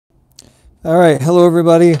All right, hello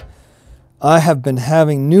everybody. I have been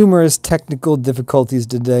having numerous technical difficulties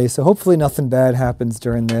today, so hopefully nothing bad happens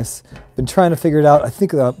during this. Been trying to figure it out. I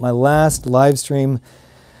think that my last live stream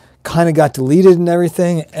kind of got deleted and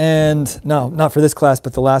everything, and no, not for this class,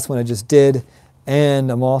 but the last one I just did. And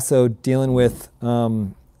I'm also dealing with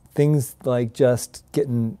things like just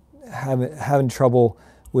having trouble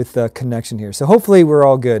with the connection here. So hopefully we're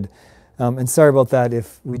all good. And sorry about that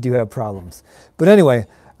if we do have problems. But anyway,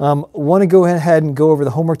 want to go ahead and go over the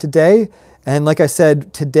homework today. And like I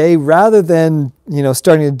said, today, rather than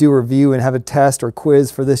starting to do a review and have a test or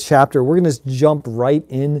quiz for this chapter, we're going to just jump right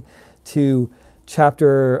into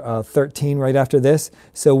chapter 13 right after this.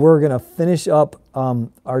 So we're going to finish up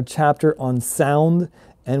our chapter on sound,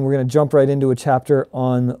 and we're going to jump right into a chapter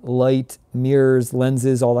on light, mirrors,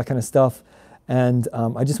 lenses, all that kind of stuff. And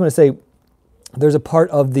I just want to say there's a part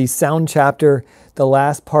of the sound chapter, the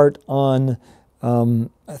last part on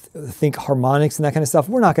I think harmonics and that kind of stuff.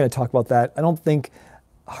 We're not going to talk about that. I don't think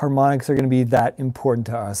harmonics are going to be that important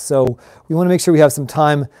to us. So we want to make sure we have some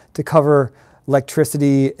time to cover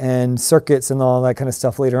electricity and circuits and all that kind of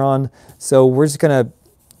stuff later on. So we're just going to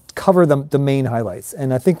cover the main highlights.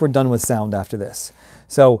 And I think we're done with sound after this.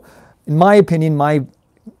 So in my opinion, my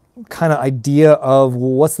kind of idea of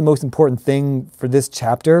what's the most important thing for this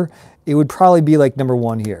chapter, it would probably be like number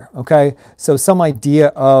one here. Okay. So some idea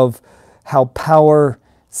of how power,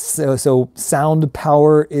 so sound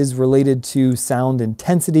power is related to sound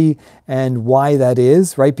intensity and why that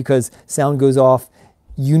is, right? Because sound goes off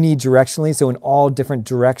unidirectionally, so in all different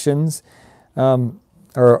directions, or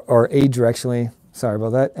adirectionally, sorry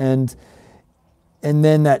about that. And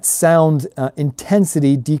then that sound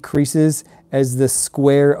intensity decreases as the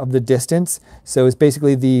square of the distance. So it's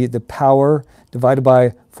basically the power divided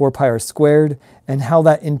by 4 pi r squared, and how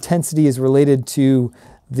that intensity is related to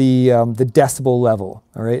the decibel level,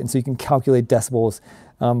 all right? And so you can calculate decibels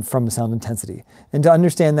from the sound intensity, and to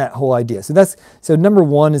understand that whole idea. So number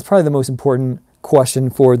one is probably the most important question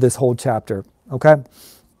for this whole chapter, okay?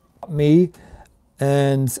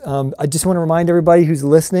 And I just want to remind everybody who's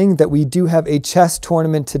listening that we do have a chess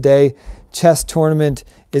tournament today. Chess tournament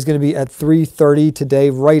is going to be at 3:30 today,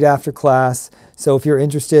 right after class. So if you're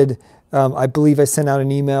interested, I believe I sent out an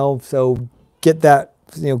email, so get that.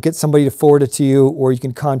 Get somebody to forward it to you, or you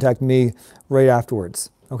can contact me right afterwards,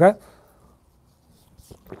 okay?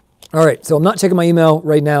 All right, so I'm not checking my email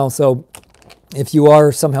right now, so if you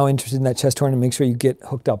are somehow interested in that chess tournament, make sure you get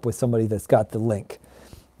hooked up with somebody that's got the link.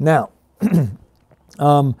 Now, I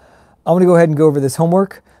want to go ahead and go over this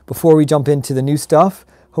homework before we jump into the new stuff.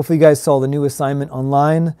 Hopefully you guys saw the new assignment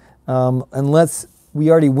online, and we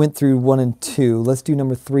already went through 1 and 2. Let's do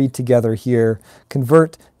number 3 together here.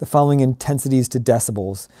 Convert the following intensities to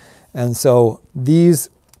decibels. And so these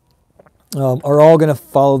are all going to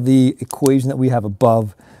follow the equation that we have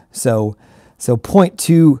above. So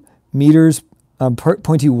 0.2 meters,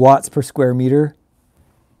 0.2 watts per square meter.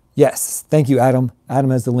 Yes, thank you, Adam.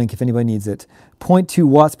 Adam has the link if anybody needs it. 0.2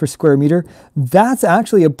 watts per square meter. That's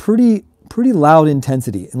actually a pretty loud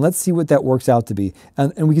intensity, and let's see what that works out to be.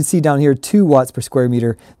 And we can see down here 2 watts per square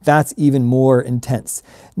meter. That's even more intense.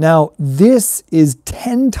 Now this is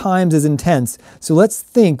 10 times as intense, so let's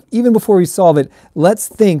think, even before we solve it, let's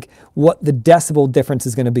think what the decibel difference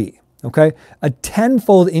is going to be, okay? A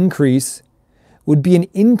 10-fold increase would be an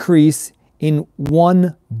increase in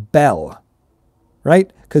 1 bell,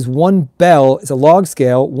 right? Because 1 bell is a log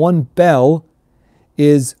scale. 1 bell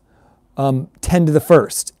is 10 to the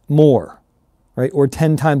first more, right? Or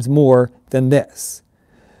 10 times more than this.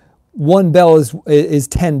 1 bell is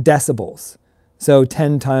 10 decibels. So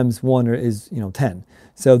 10 times 1 is 10.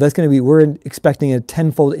 So that's going to be, we're expecting a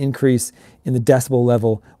 10-fold increase in the decibel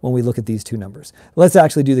level when we look at these two numbers. Let's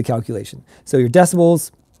actually do the calculation. So your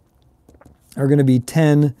decibels are going to be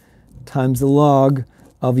 10 times the log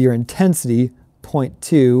of your intensity,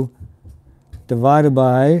 0.2, divided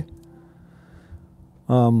by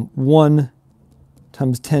 1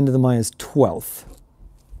 times 10 to the minus 12th.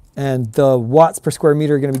 And the watts per square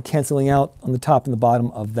meter are going to be canceling out on the top and the bottom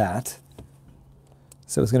of that.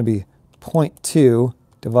 So it's going to be 0.2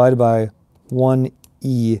 divided by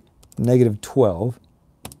 1e negative 12.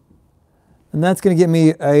 And that's going to give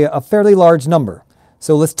me a fairly large number.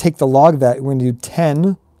 So let's take the log of that. We're going to do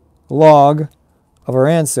 10 log of our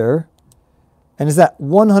answer. And is that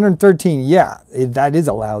 113? Yeah, that is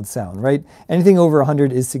a loud sound, right? Anything over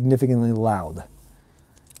 100 is significantly loud.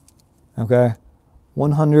 Okay,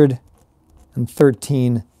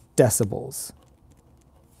 113 decibels.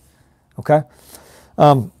 Okay,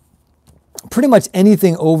 pretty much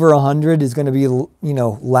anything over 100 is going to be,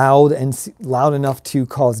 loud and loud enough to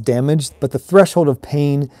cause damage, but the threshold of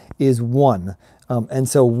pain is 1. And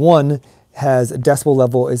so 1 has a decibel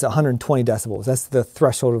level is 120 decibels. That's the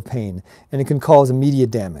threshold of pain, and it can cause immediate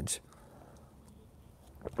damage.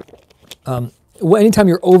 Anytime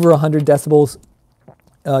you're over 100 decibels,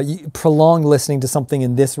 prolonged listening to something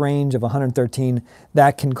in this range of 113,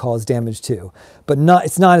 that can cause damage too. But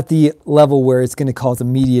it's not at the level where it's going to cause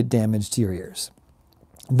immediate damage to your ears.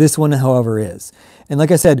 This one, however, is. And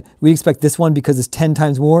like I said, we expect this one, because it's 10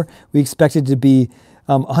 times more, we expect it to be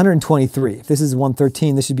 123. If this is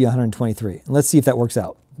 113, this should be 123. And let's see if that works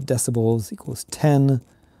out. Decibels equals 10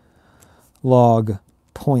 log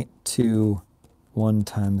 0.2, 1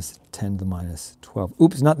 times 10 to the minus 12.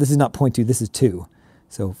 Oops, this is not 0.2, this is 2.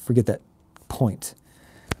 So forget that point.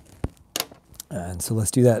 And so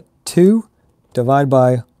let's do that. 2 divided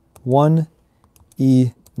by 1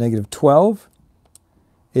 e negative 12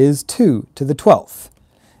 is 2 to the 12th.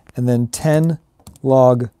 And then 10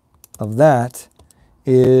 log of that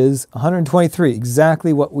is 123,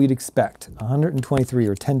 exactly what we'd expect. 123,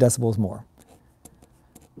 or 10 decibels more.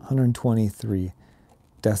 123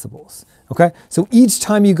 decibels. Okay, so each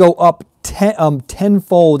time you go up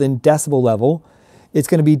tenfold in decibel level, it's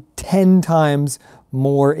going to be 10 times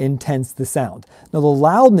more intense, the sound. Now the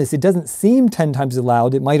loudness, it doesn't seem 10 times as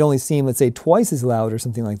loud. It might only seem, let's say, twice as loud or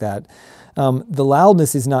something like that. The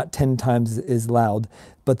loudness is not 10 times as loud,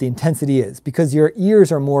 but the intensity is, because your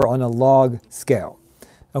ears are more on a log scale.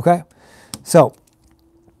 Okay, so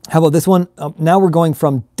how about this one? Now we're going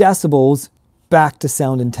from decibels back to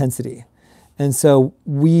sound intensity. And so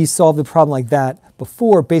we solved the problem like that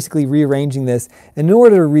before, basically rearranging this. And in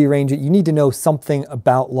order to rearrange it, you need to know something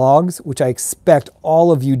about logs, which I expect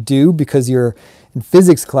all of you do because you're in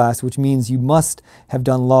physics class, which means you must have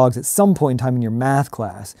done logs at some point in time in your math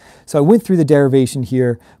class. So I went through the derivation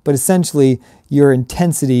here, but essentially your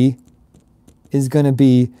intensity is going to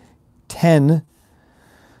be 10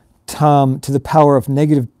 to the power of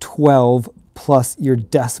negative 12 plus your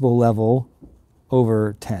decibel level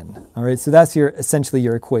over 10. All right, so that's essentially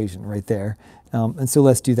your equation right there. And so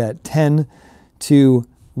let's do that. 10 to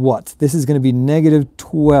what? This is going to be negative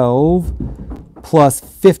 12 plus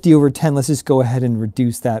 50 over 10. Let's just go ahead and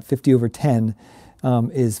reduce that. 50 over 10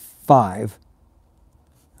 is 5.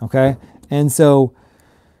 Okay, and so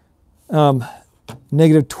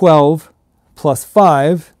negative 12 plus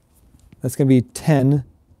 5, that's going to be 10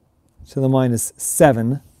 to the minus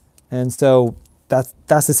 7. And so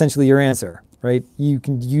that's essentially your answer. Right? You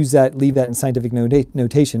can use that, leave that in scientific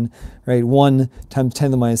notation, right? 1 times 10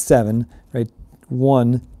 to the minus 7, right?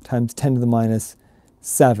 1 times 10 to the minus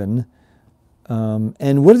 7.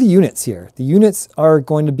 And what are the units here? The units are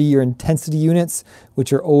going to be your intensity units,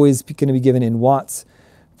 which are always going to be given in watts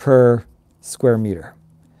per square meter.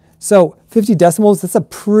 So 50 decibels, that's a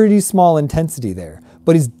pretty small intensity there,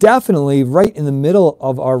 but it's definitely right in the middle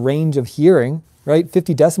of our range of hearing. Right,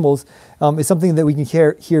 50 decibels is something that we can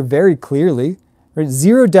hear very clearly. Right?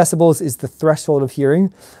 0 decibels is the threshold of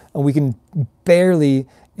hearing, and we can barely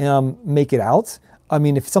make it out. I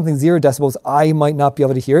mean, if something's 0 decibels, I might not be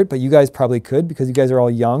able to hear it, but you guys probably could, because you guys are all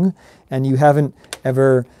young and you haven't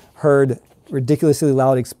ever heard ridiculously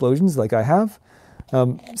loud explosions like I have.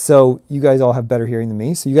 So you guys all have better hearing than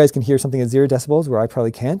me. So you guys can hear something at 0 decibels where I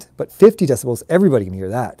probably can't, but 50 decibels, everybody can hear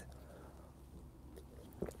that.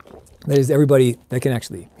 That is everybody that can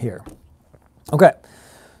actually hear. Okay,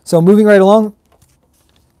 so moving right along.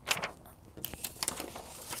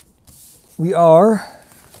 We are,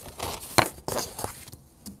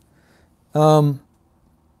 they're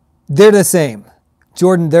the same.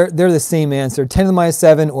 Jordan, they're the same answer. 10 to the minus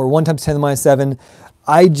 7 or 1 times 10 to the minus 7.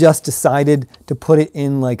 I just decided to put it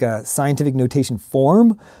in like a scientific notation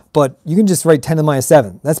form, but you can just write 10 to the minus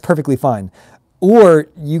 7. That's perfectly fine. Or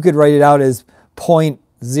you could write it out as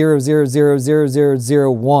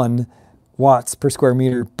 0.000001 watts per square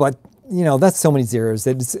meter, but that's so many zeros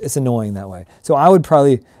that it's annoying that way. So I would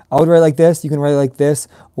write like this. You can write it like this,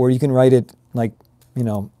 or you can write it like,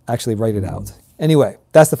 actually write it out. Anyway,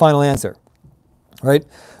 that's the final answer, right?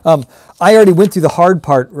 I already went through the hard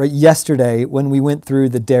part right yesterday when we went through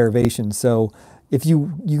the derivation. So if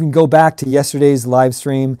you can go back to yesterday's live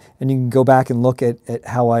stream and you can go back and look at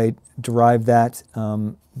how I derived that,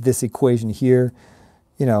 this equation here,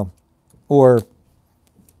 or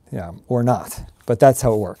not, but that's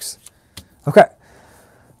how it works. Okay,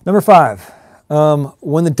 number 5.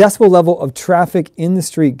 When the decibel level of traffic in the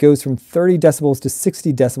street goes from 30 decibels to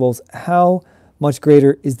 60 decibels, how much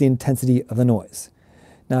greater is the intensity of the noise?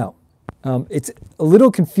 Now, it's a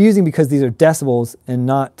little confusing because these are decibels and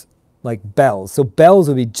not like bells. So bells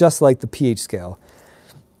would be just like the pH scale,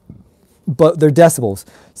 but they're decibels.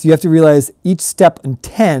 So you have to realize each step in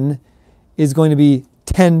 10 is going to be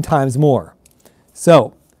 10 times more.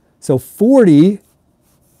 So 40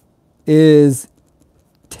 is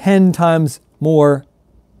 10 times more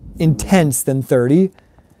intense than 30.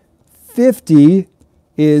 50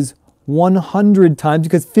 is 100 times,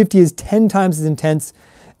 because 50 is 10 times as intense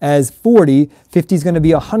as 40. 50 is going to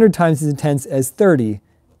be 100 times as intense as 30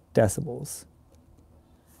 decibels.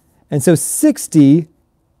 And so 60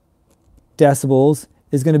 decibels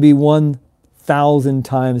is going to be 1,000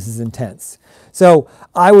 times as intense. So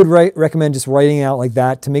I would recommend just writing it out like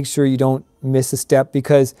that to make sure you don't miss a step,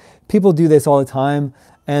 because people do this all the time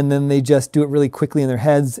and then they just do it really quickly in their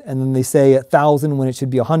heads, and then they say 1,000 when it should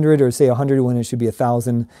be 100, or say 100 when it should be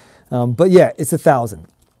 1,000. But yeah, it's 1,000.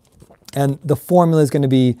 And the formula is going to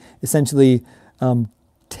be essentially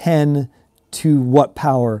 10 to what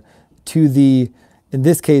power? To the, in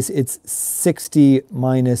this case, it's 60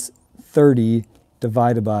 minus 30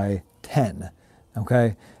 divided by 10,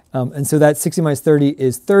 okay? And so that 60 minus 30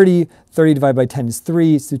 is 30, 30 divided by 10 is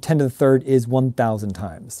 3, so 10 to the third is 1,000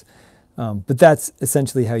 times. But that's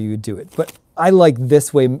essentially how you would do it. But I like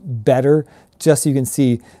this way better, just so you can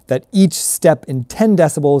see that each step in 10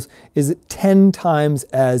 decibels is 10 times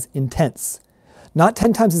as intense. Not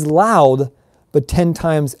 10 times as loud, but 10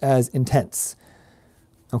 times as intense.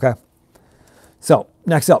 Okay? So,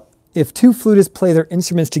 next up. If two flutists play their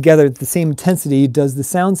instruments together at the same intensity, does the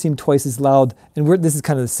sound seem twice as loud? And this is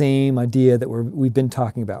kind of the same idea that we've been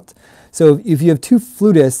talking about. So if you have two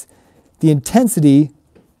flutists, the intensity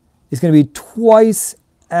is going to be twice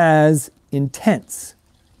as intense.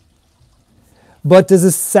 But does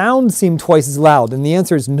the sound seem twice as loud? And the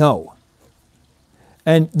answer is no.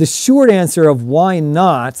 And the short answer of why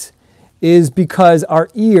not is because our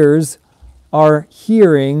ears are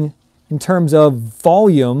hearing, in terms of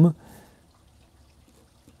volume,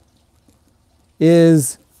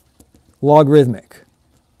 is logarithmic.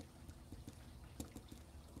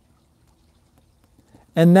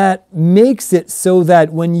 And that makes it so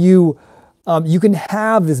that when you can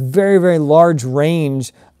have this very, very large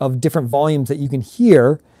range of different volumes that you can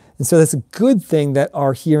hear. And so that's a good thing that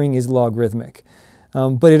our hearing is logarithmic.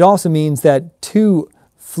 But it also means that two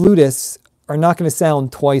flutists are not going to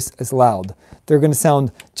sound twice as loud. They're going to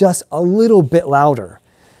sound just a little bit louder.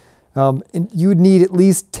 And you would need at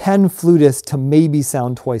least 10 flutists to maybe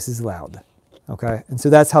sound twice as loud. Okay? And so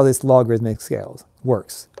that's how this logarithmic scale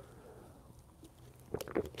works.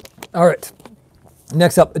 All right.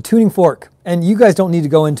 Next up, a tuning fork. And you guys don't need to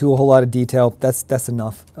go into a whole lot of detail. That's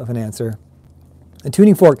enough of an answer. A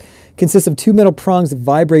tuning fork consists of two metal prongs that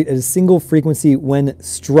vibrate at a single frequency when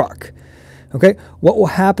struck. Okay, what will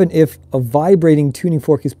happen if a vibrating tuning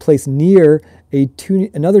fork is placed near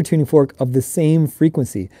another tuning fork of the same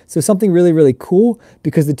frequency? So something really, really cool,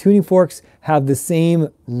 because the tuning forks have the same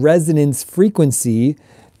resonance frequency.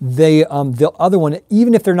 The other one,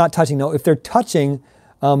 even if they're not touching, no, if they're touching,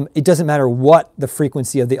 it doesn't matter what the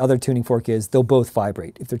frequency of the other tuning fork is, they'll both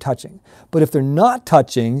vibrate if they're touching. But if they're not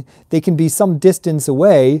touching, they can be some distance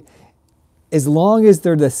away. As long as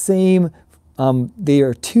they're the same, they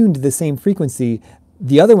are tuned to the same frequency,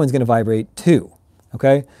 the other one's going to vibrate too.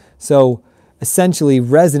 Okay? So essentially,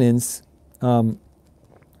 resonance of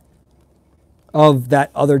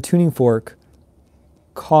that other tuning fork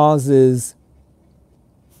causes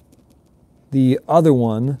the other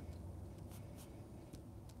one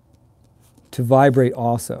to vibrate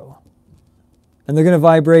also. And they're going to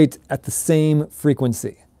vibrate at the same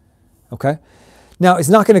frequency. Okay? Now, it's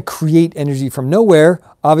not going to create energy from nowhere.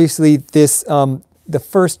 Obviously, this the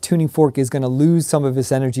first tuning fork is going to lose some of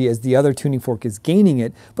its energy as the other tuning fork is gaining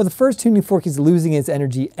it, but the first tuning fork is losing its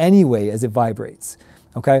energy anyway as it vibrates.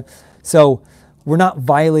 Okay? So we're not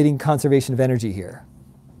violating conservation of energy here.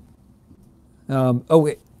 Oh,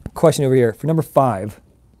 wait. Question over here. For number 5,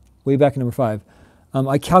 way back in number 5.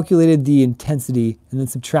 I calculated the intensity and then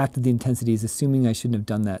subtracted the intensities, assuming I shouldn't have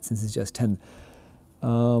done that since it's just 10.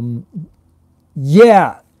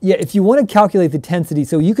 Yeah, if you want to calculate the intensity,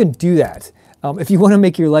 so you can do that. If you want to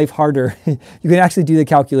make your life harder, you can actually do the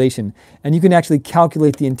calculation, and you can actually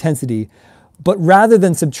calculate the intensity. But rather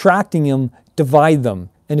than subtracting them, divide them.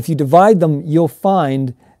 And if you divide them, you'll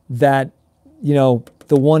find that, you know,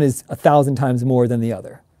 the one is 1,000 times more than the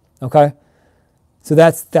other. Okay? So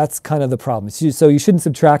that's kind of the problem. So you shouldn't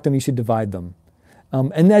subtract them, you should divide them.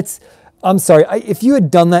 And that's, I'm sorry, if you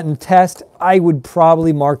had done that in a test, I would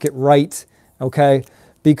probably mark it right, okay?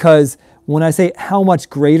 Because when I say how much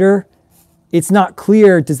greater, it's not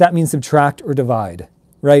clear, does that mean subtract or divide,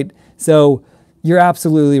 right? So you're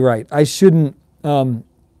absolutely right. I shouldn't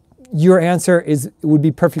your answer would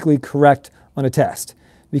be perfectly correct on a test,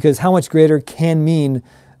 because how much greater can mean,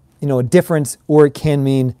 a difference, or it can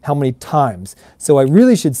mean how many times. So I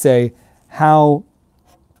really should say how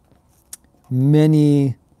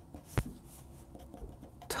many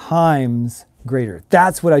times greater.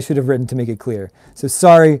 That's what I should have written to make it clear. So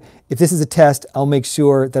sorry, if this is a test, I'll make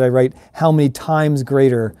sure that I write how many times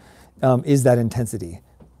greater is that intensity.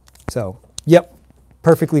 So, yep,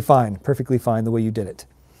 perfectly fine the way you did it.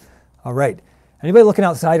 All right, anybody looking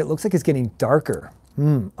outside? It looks like it's getting darker.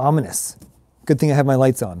 Ominous. Good thing I have my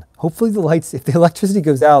lights on. Hopefully the lights, if the electricity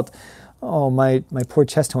goes out, oh, my poor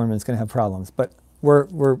chest ornament is going to have problems. But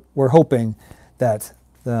we're hoping that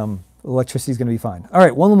electricity is going to be fine. All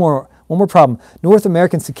right, one more problem. North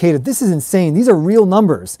American cicada. This is insane. These are real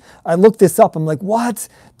numbers. I looked this up. I'm like, what?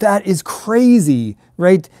 That is crazy,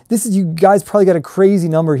 right? You guys probably got a crazy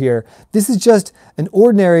number here. This is just an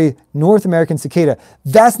ordinary North American cicada.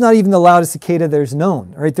 That's not even the loudest cicada there's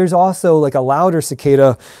known, right? There's also like a louder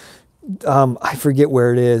cicada. I forget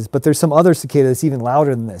where it is, but there's some other cicada that's even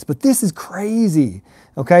louder than this. But this is crazy,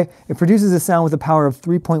 okay? It produces a sound with a power of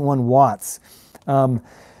 3.1 watts.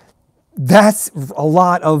 That's a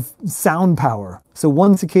lot of sound power. So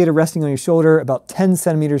one cicada resting on your shoulder, about 10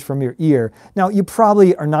 centimeters from your ear. Now, you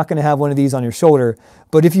probably are not going to have one of these on your shoulder,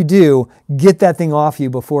 but if you do, get that thing off you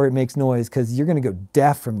before it makes noise, because you're going to go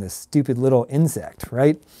deaf from this stupid little insect,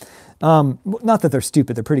 right? Not that they're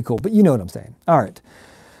stupid, they're pretty cool, but you know what I'm saying. All right.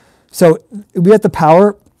 So we have the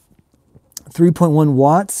power, 3.1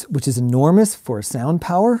 watts, which is enormous for sound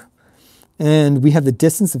power. And we have the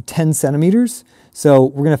distance of 10 centimeters. So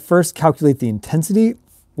we're going to first calculate the intensity.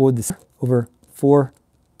 What would this over 4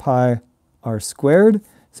 pi r squared?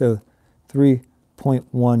 So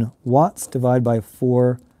 3.1 watts divided by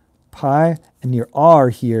 4 pi. And your r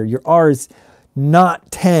here, your r is not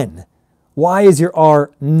 10. Why is your r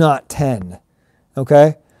not 10?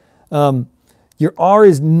 Okay? Your r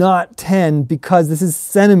is not 10 because this is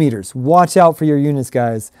centimeters. Watch out for your units,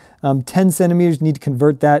 guys. 10 centimeters, you need to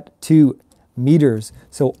convert that to meters.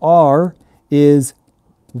 So r is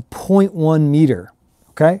 0.1 meter,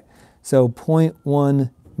 okay? So 0.1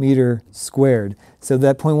 meter squared. So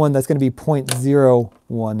that 0.1, that's going to be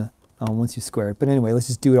 0.01 once you square it. But anyway, let's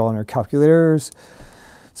just do it all in our calculators.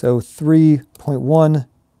 So 3.1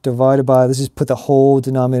 divided by, let's just put the whole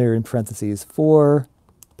denominator in parentheses, 4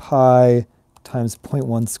 pi times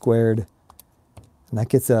 0.1 squared. And that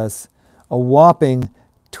gets us a whopping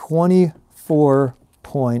 24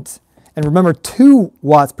 points. And remember, 2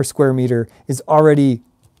 watts per square meter is already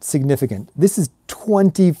significant. This is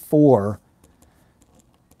 24.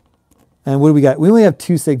 And what do we got? We only have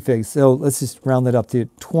 2 sig figs, so let's just round that up to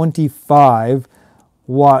 25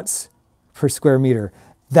 watts per square meter.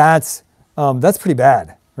 That's pretty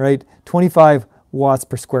bad, right? 25 watts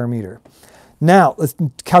per square meter. Now, let's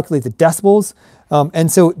calculate the decibels.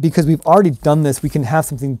 And so because we've already done this, we can have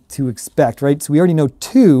something to expect, right? So we already know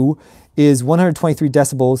 2 is 123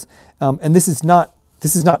 decibels. And this is not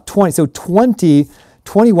 20. So 20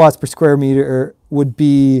 watts per square meter would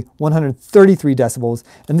be 133 decibels.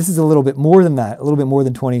 And this is a little bit more than that, a little bit more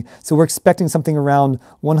than 20. So we're expecting something around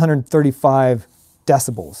 135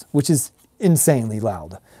 decibels, which is insanely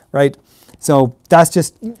loud, right? So that's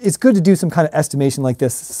just, it's good to do some kind of estimation like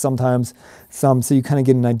this sometimes, so you kind of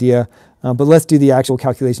get an idea. But let's do the actual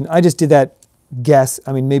calculation. I just did that guess.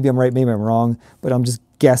 I mean, maybe I'm right, maybe I'm wrong, but I'm just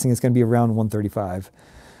guessing it's going to be around 135.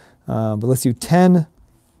 But let's do 10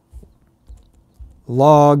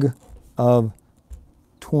 log of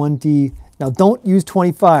 20. Now don't use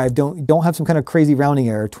 25. Don't have some kind of crazy rounding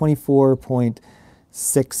error.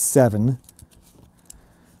 24.67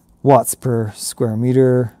 watts per square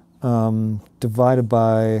meter divided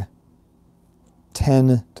by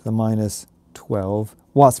 10 to the minus 12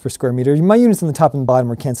 watts per square meter. My units on the top and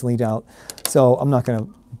bottom are canceling out, so I'm not going to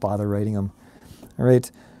bother writing them. All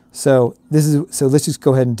right. So let's just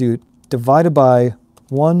go ahead and do it. Divided by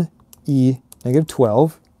 1e negative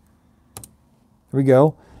 12. Here we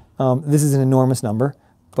go. This is an enormous number,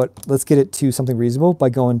 but let's get it to something reasonable by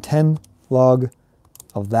going 10 log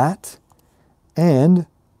of that. And,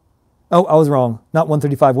 oh, I was wrong. Not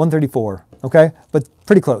 135, 134. Okay, but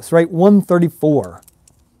pretty close, right? 134.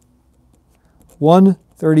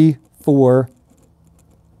 134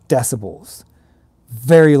 decibels.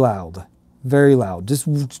 Very loud. Very loud.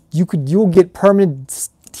 Just you'll get permanent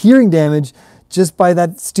hearing damage just by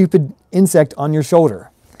that stupid insect on your shoulder.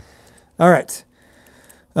 All right.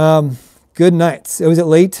 Good night. So is it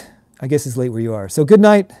late? I guess it's late where you are. So good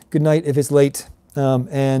night. Good night if it's late.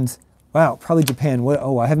 And wow, probably Japan. What?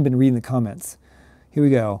 Oh, I haven't been reading the comments. Here we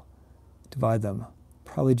go. Divide them.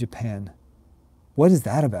 Probably Japan. What is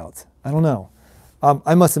that about? I don't know.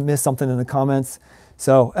 I must have missed something in the comments.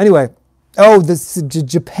 So anyway, oh,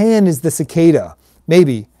 Japan is the cicada.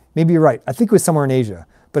 Maybe you're right. I think it was somewhere in Asia,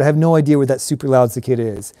 but I have no idea where that super loud cicada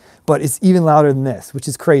is. But it's even louder than this, which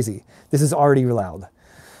is crazy. This is already loud.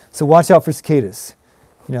 So watch out for cicadas.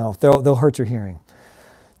 You know, they'll hurt your hearing.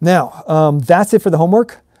 Now, that's it for the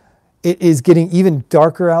homework. It is getting even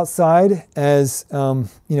darker outside as, you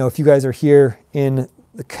know, if you guys are here in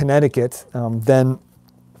Connecticut, then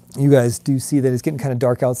you guys do see that it's getting kind of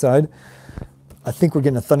dark outside. I think we're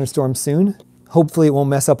getting a thunderstorm soon. Hopefully it won't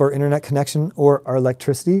mess up our internet connection or our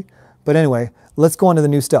electricity. But anyway, let's go on to the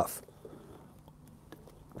new stuff.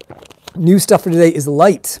 New stuff for today is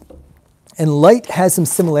light. And light has some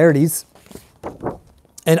similarities.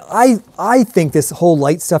 And I think this whole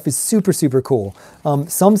light stuff is super, super cool.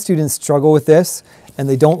 Some students struggle with this and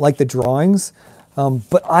they don't like the drawings.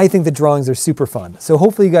 But I think the drawings are super fun. So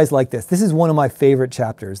hopefully you guys like this. This is one of my favorite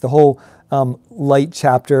chapters, the whole light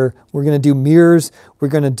chapter. We're going to do mirrors. We're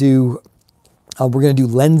going to do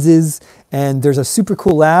lenses. And there's a super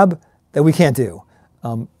cool lab that we can't do.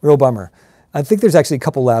 Real bummer. I think there's actually a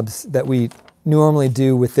couple labs that we normally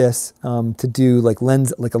do with this to do like a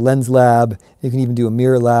lens lab. You can even do a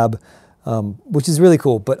mirror lab, which is really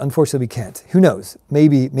cool. But unfortunately, we can't. Who knows?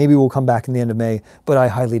 Maybe we'll come back in the end of May, but I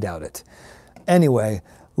highly doubt it. Anyway,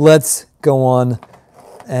 let's go on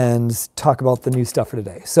and talk about the new stuff for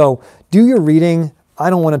today. So do your reading.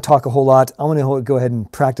 I don't want to talk a whole lot. I want to go ahead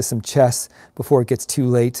and practice some chess before it gets too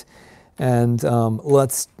late. And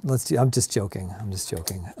let's do, I'm just joking.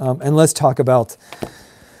 And let's talk about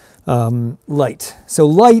light. So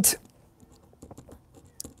light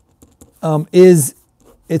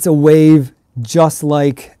it's a wave just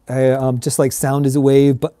like sound is a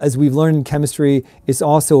wave, but as we've learned in chemistry, it's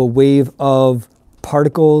also a wave of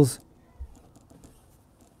particles.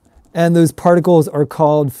 And those particles are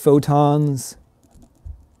called photons,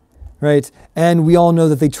 right? And we all know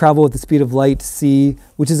that they travel at the speed of light, c,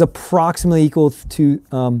 which is approximately equal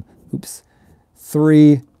to,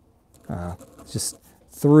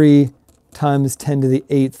 3 times 10 to the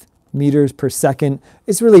 8th meters per second.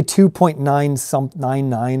 It's really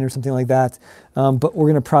 2.999 or something like that. But we're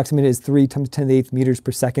going to approximate it as 3 times 10 to the 8th meters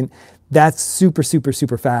per second. That's super, super,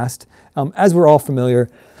 super fast, as we're all familiar.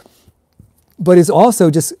 But it's also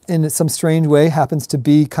just in some strange way happens to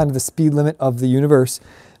be kind of the speed limit of the universe.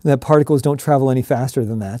 That particles don't travel any faster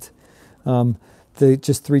than that.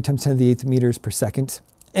 Just 3 times 10 to the 8th meters per second.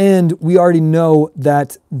 And we already know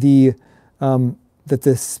that the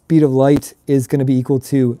speed of light is going to be equal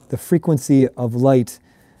to the frequency of light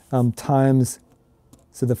times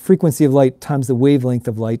the frequency of light times the wavelength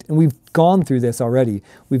of light. And we've gone through this already.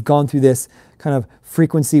 We've gone through this kind of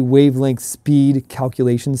frequency, wavelength, speed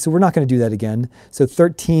calculations. So we're not going to do that again. So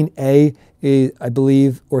 13a is, I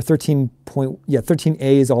believe, or 13a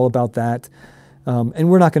is all about that. And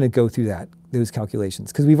we're not going to go through those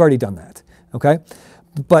calculations because we've already done that. Okay.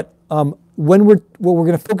 But what we're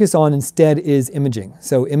going to focus on instead is imaging.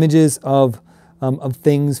 So images of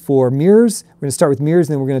things for mirrors. We're going to start with mirrors,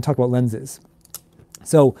 and then we're going to talk about lenses.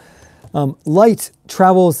 So light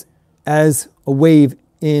travels as a wave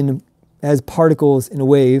as particles in a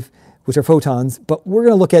wave, which are photons. But we're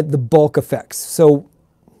going to look at the bulk effects. So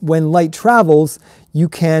when light travels,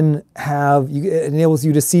 it enables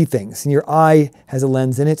you to see things, and your eye has a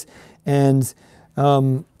lens in it, and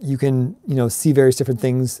you can see various different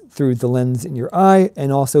things through the lens in your eye,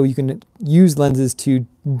 and also you can use lenses to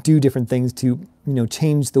do different things to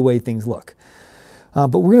change the way things look. But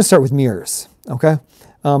we're going to start with mirrors, okay?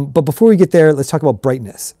 But before we get there, let's talk about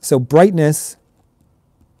brightness. So brightness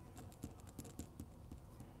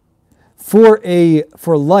for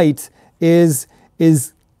light is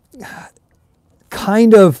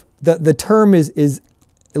kind of the term is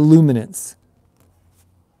illuminance.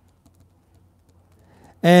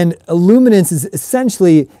 And illuminance is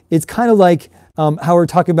essentially, it's kind of like how we're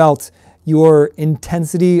talking about your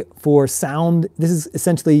intensity for sound. This is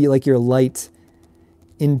essentially like your light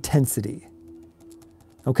intensity.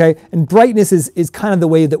 Okay? And brightness is kind of the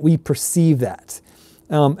way that we perceive that.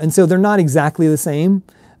 And so they're not exactly the same,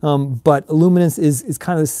 but illuminance is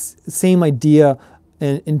kind of the same idea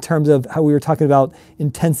in terms of how we were talking about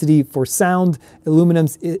intensity for sound.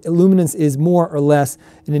 Illuminance is more or less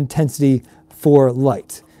an intensity for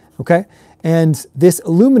light, okay? And this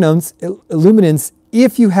illuminance,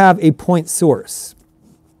 if you have a point source,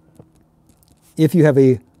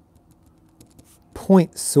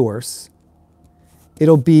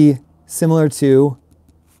 it'll be similar to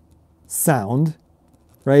sound,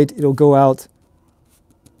 right? It'll go out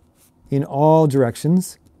in all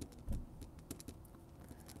directions.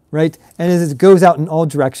 right? And as it goes out in all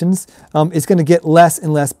directions, it's going to get less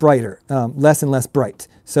and less brighter, less and less bright.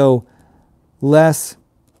 So less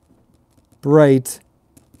bright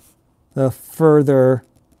the further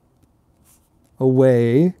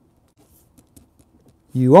away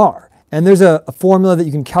you are. And there's a formula that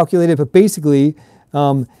you can calculate it, but basically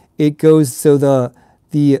it goes, so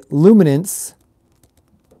the luminance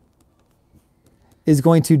is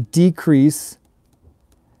going to decrease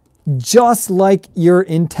just like your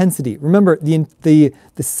intensity. Remember, the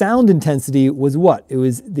sound intensity was what? It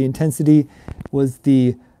was, the intensity was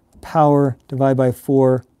the power divided by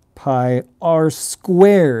 4 pi r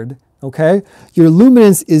squared, okay? Your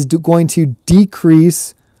luminance is going to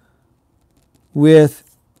decrease with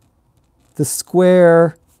the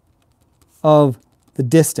square of the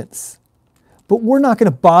distance. But we're not going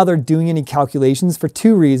to bother doing any calculations for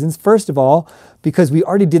 2 reasons. First of all, because we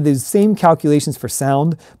already did those same calculations for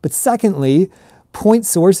sound. But secondly, point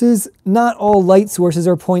sources, not all light sources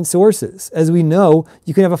are point sources. As we know,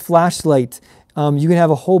 you can have a flashlight. You can have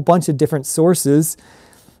a whole bunch of different sources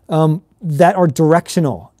that are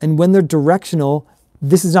directional. And when they're directional,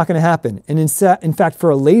 this is not going to happen. And in fact, for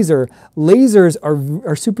a laser, lasers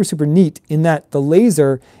are super, super neat in that the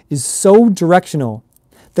laser is so directional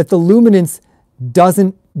that the luminance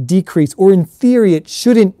doesn't decrease, or in theory, it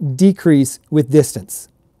shouldn't decrease with distance.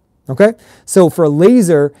 Okay? So for a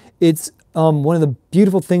laser, it's one of the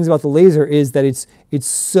beautiful things about the laser is that it's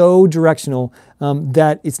so directional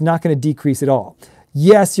that it's not going to decrease at all.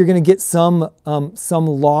 Yes, you're going to get some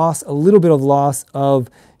loss, a little bit of loss of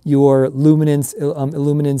your luminance,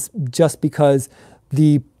 illuminance, just because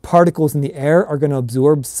the particles in the air are going to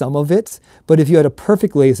absorb some of it. But if you had a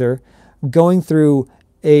perfect laser going through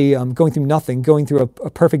nothing, going through a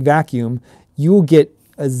perfect vacuum, you will get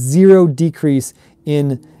a 0 decrease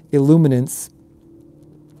in illuminance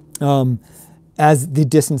as the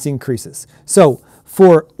distance increases. So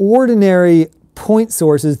for ordinary point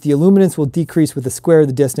sources, the illuminance will decrease with the square of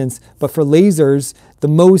the distance, but for lasers, the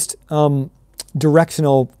most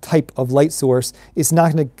directional type of light source is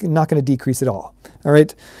not going to decrease at all. All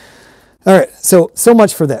right. All right, so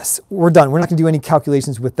much for this. We're done. We're not going to do any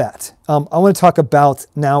calculations with that. I want to talk about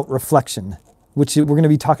now reflection, which we're going to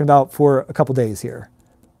be talking about for a couple days here.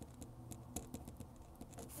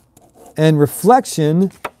 And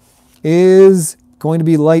reflection is going to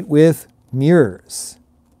be light with mirrors.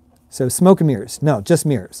 So smoke and mirrors. No, just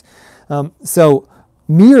mirrors. So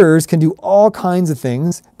mirrors can do all kinds of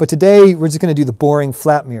things, but today we're just going to do the boring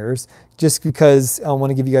flat mirrors, just because I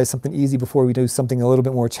want to give you guys something easy before we do something a little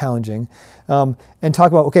bit more challenging, and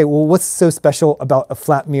talk about, okay, well, what's so special about a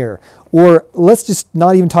flat mirror? Or let's just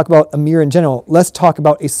not even talk about a mirror in general. Let's talk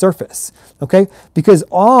about a surface, okay? Because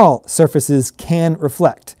all surfaces can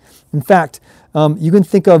reflect. In fact, you can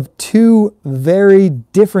think of 2 very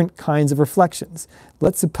different kinds of reflections.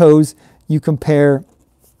 Let's suppose you compare,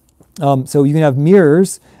 so you can have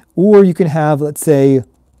mirrors, or you can have, let's say,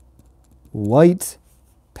 white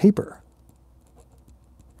paper.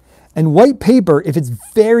 And white paper, if it's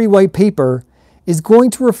very white paper, is going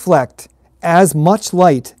to reflect as much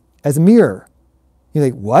light as a mirror. You're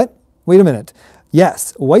like, what? Wait a minute.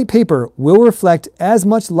 Yes, white paper will reflect as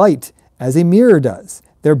much light as a mirror does.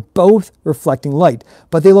 They're both reflecting light,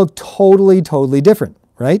 but they look totally, totally different,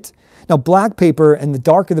 right? Now, black paper, and the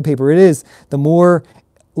darker the paper it is, the more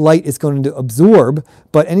light is going to absorb,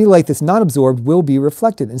 but any light that's not absorbed will be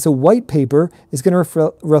reflected. And so white paper is going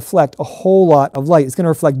to reflect a whole lot of light. It's going to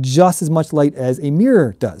reflect just as much light as a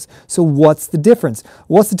mirror does. So what's the difference?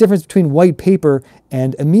 What's the difference between white paper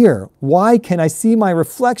and a mirror? Why can I see my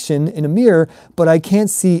reflection in a mirror, but I can't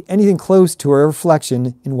see anything close to a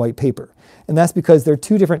reflection in white paper? And that's because there are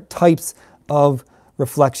 2 different types of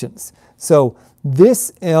reflections. So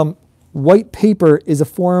this white paper is a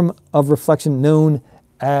form of reflection known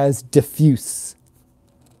as diffuse.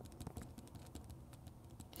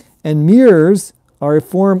 And mirrors are a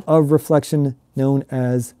form of reflection known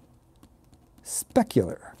as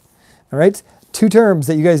specular. All right, 2 terms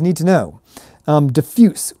that you guys need to know.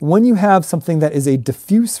 Diffuse, when you have something that is a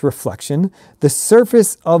diffuse reflection, the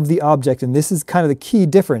surface of the object, and this is kind of the key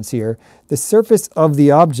difference here, the surface of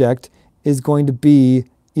the object is going to be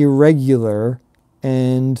irregular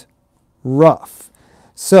and rough.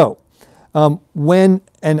 So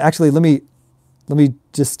and actually let me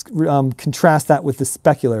just contrast that with the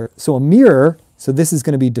specular. So a mirror, so this is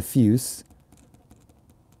going to be diffuse,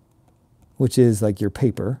 which is like your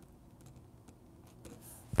paper.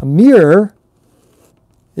 A mirror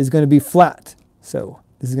is going to be flat. So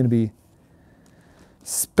this is going to be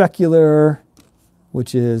specular,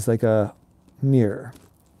 which is like a mirror.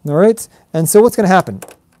 All right? And so what's going to happen?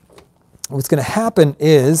 what's going to happen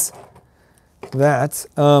is that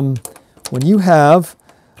when you have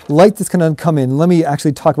light that's going to come in, let me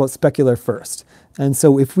actually talk about specular first. And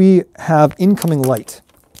so if we have incoming light,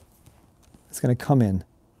 it's going to come in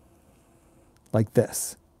like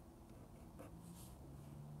this.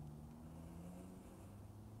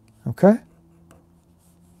 Okay?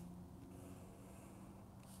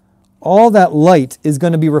 All that light is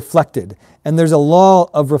going to be reflected. And there's a law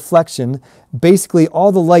of reflection. Basically,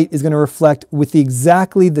 all the light is going to reflect with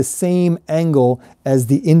exactly the same angle as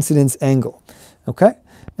the incidence angle. Okay?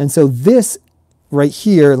 And so this right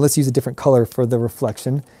here, let's use a different color for the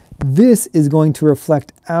reflection. This is going to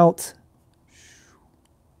reflect out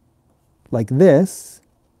like this.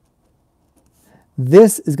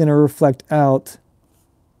 This is going to reflect out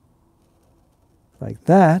like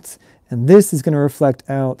that. And this is going to reflect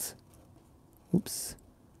out, oops,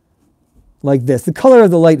 like this. The color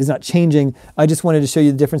of the light is not changing. I just wanted to show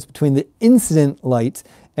you the difference between the incident light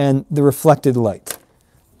and the reflected light.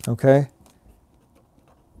 Okay?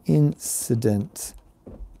 Incident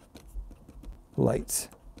light.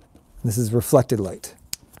 This is reflected light.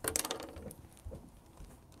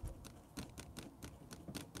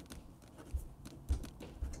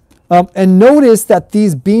 And notice that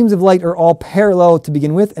these beams of light are all parallel to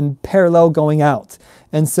begin with and parallel going out.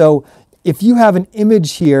 And so if you have an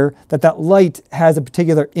image here that light has a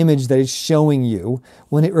particular image that is showing you,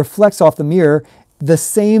 when it reflects off the mirror, the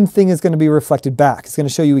same thing is going to be reflected back. It's going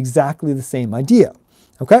to show you exactly the same idea.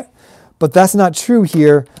 Okay? But that's not true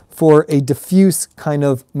here for a diffuse kind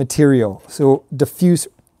of material. So diffuse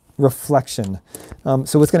reflection.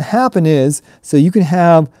 So what's going to happen is, so you can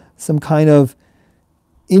have some kind of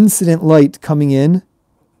incident light coming in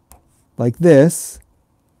like this.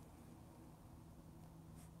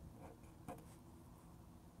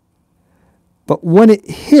 But when it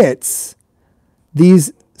hits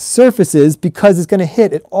these surfaces, because it's going to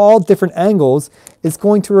hit at all different angles, it's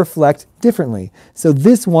going to reflect differently. So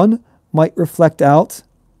this one might reflect out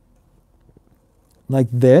like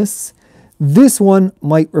this. This one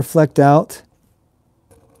might reflect out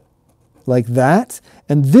like that.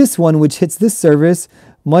 And this one, which hits this surface,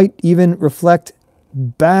 might even reflect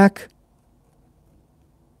back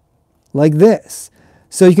like this.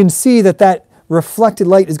 So you can see that reflected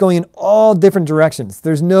light is going in all different directions.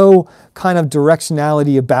 There's no kind of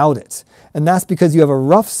directionality about it. And that's because you have a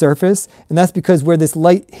rough surface, and that's because where this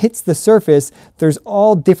light hits the surface, there's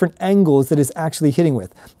all different angles that it's actually hitting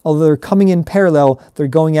with. Although they're coming in parallel, they're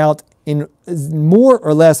going out in more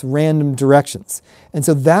or less random directions. And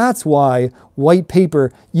so that's why white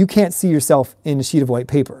paper, you can't see yourself in a sheet of white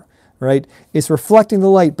paper, right? It's reflecting the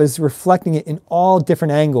light, but it's reflecting it in all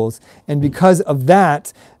different angles. And because of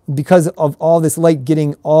that, because of all this light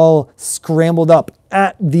getting all scrambled up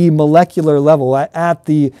at the molecular level, at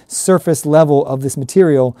the surface level of this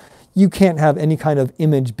material, you can't have any kind of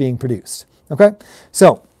image being produced. Okay?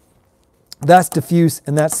 So that's diffuse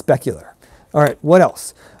and that's specular. All right, what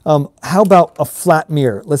else? How about a flat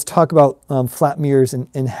mirror? Let's talk about flat mirrors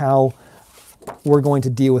and how we're going to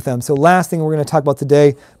deal with them. So last thing we're going to talk about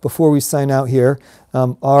today before we sign out here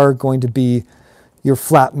are going to be your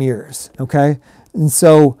flat mirrors, okay? And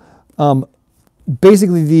so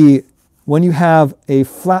basically when you have a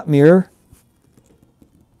flat mirror,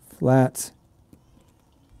 question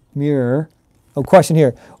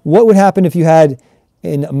here. What would happen if you had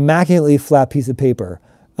an immaculately flat piece of paper?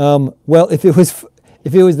 Well, if it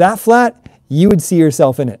was that flat, you would see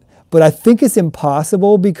yourself in it. But I think it's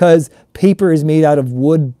impossible because paper is made out of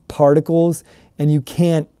wood particles and you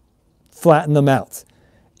can't flatten them out.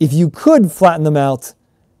 If you could flatten them out,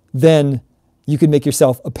 then you could make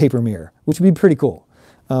yourself a paper mirror, which would be pretty cool.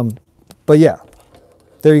 But yeah,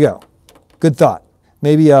 there you go. Good thought.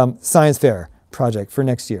 Maybe a science fair project for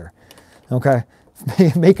next year. Okay,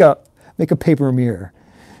 make a paper mirror.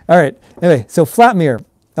 All right. Anyway, so flat mirror.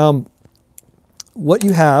 What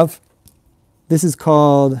you have, this is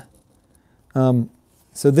called.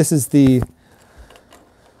 So this is the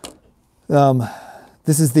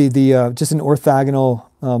just an orthogonal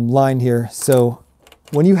line here. So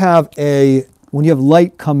when you have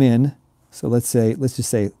light come in, so let's just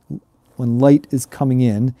say when light is coming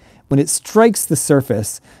in, when it strikes the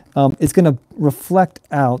surface, it's going to reflect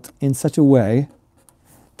out in such a way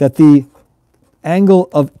that the angle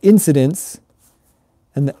of incidence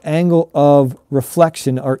and the angle of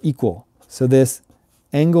reflection are equal. So this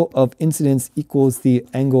angle of incidence equals the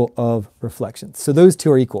angle of reflection. So those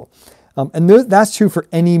two are equal. And that's true for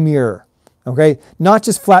any mirror, okay? Not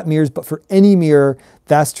just flat mirrors, but for any mirror,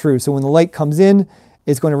 that's true. So when the light comes in,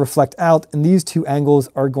 it's going to reflect out, and these two angles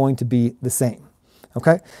are going to be the same,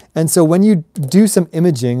 Okay, and so when you do some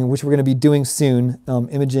imaging, which we're going to be doing soon,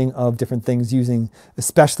 imaging of different things using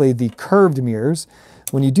especially the curved mirrors,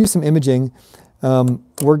 when you do some imaging,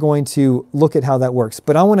 we're going to look at how that works.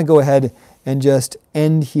 But I want to go ahead and just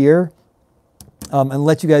end here and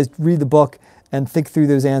let you guys read the book and think through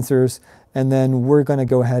those answers, and then we're going to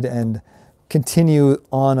go ahead and continue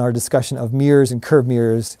on our discussion of mirrors and curved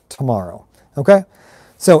mirrors tomorrow. Okay,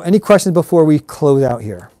 so any questions before we close out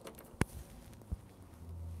here?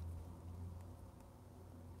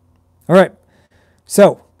 All right,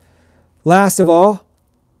 so last of all,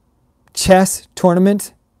 chess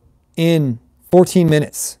tournament in 14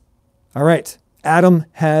 minutes. All right, Adam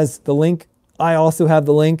has the link. I also have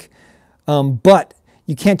the link, but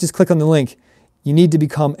you can't just click on the link. You need to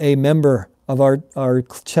become a member of our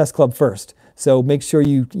chess club first. So make sure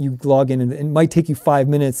you log in, and it might take you 5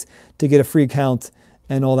 minutes to get a free account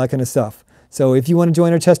and all that kind of stuff. So if you want to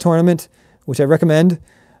join our chess tournament, which I recommend,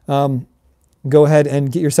 go ahead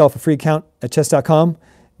and get yourself a free account at chess.com,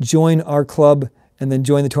 join our club, and then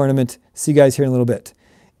join the tournament. See you guys here in a little bit.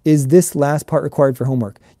 Is this last part required for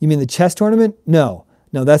homework? You mean the chess tournament? No,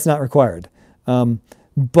 that's not required.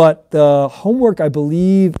 But the homework, I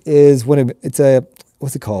believe, is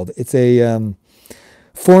what's it called? It's a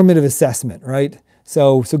formative assessment, right?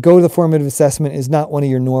 So go to the formative assessment. Is not one of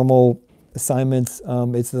your normal assignments.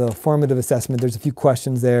 It's the formative assessment. There's a few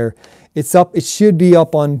questions there. It's up. It should be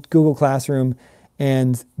up on Google Classroom,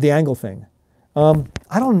 and the angle thing.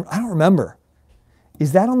 I don't remember.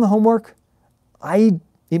 Is that on the homework?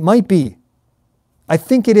 It might be. I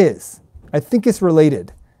think it is. I think it's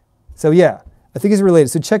related. So yeah, I think it's related.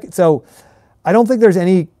 So check it. So I don't think there's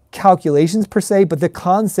any calculations per se, but the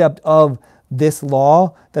concept of this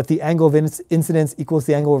law that the angle of incidence equals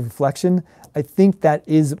the angle of reflection, I think that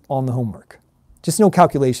is on the homework. Just no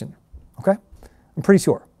calculation. Okay? I'm pretty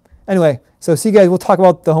sure. Anyway, so see you guys. We'll talk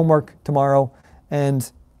about the homework tomorrow, and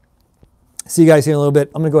see you guys here in a little bit.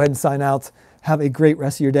 I'm going to go ahead and sign out. Have a great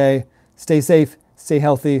rest of your day. Stay safe. Stay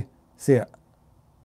healthy. See ya.